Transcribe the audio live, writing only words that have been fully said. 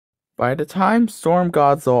By the time Storm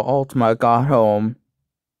Godzilla Ultima got home,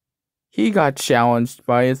 he got challenged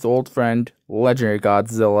by his old friend, Legendary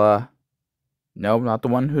Godzilla. Nope, not the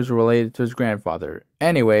one who's related to his grandfather.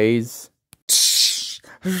 Anyways.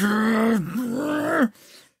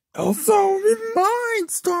 Also be mine,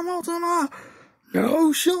 Storm Ultima!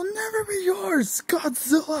 No, she'll never be yours,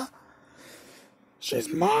 Godzilla! She's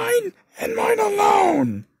mine, and mine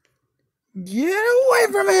alone! Get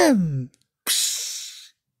away from him!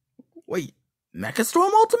 Wait, Mecha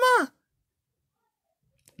Storm Ultima?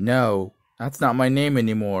 No, that's not my name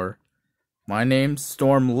anymore. My name's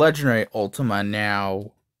Storm Legendary Ultima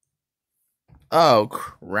now. Oh,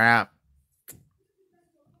 crap.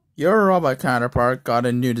 Your robot counterpart got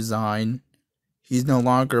a new design. He's no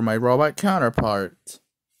longer my robot counterpart.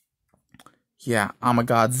 Yeah, I'm a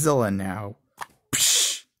Godzilla now.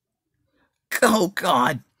 Psh! Oh,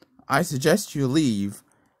 God. I suggest you leave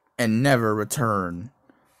and never return.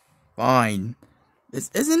 Fine. This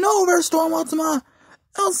isn't over, Storm Ultima.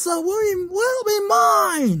 Elsa will be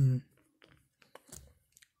mine.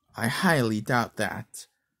 I highly doubt that.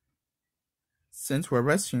 Since we're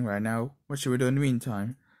resting right now, what should we do in the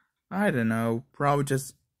meantime? I don't know, probably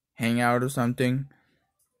just hang out or something.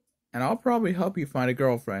 And I'll probably help you find a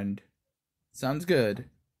girlfriend. Sounds good.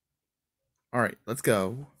 Alright, let's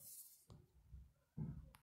go.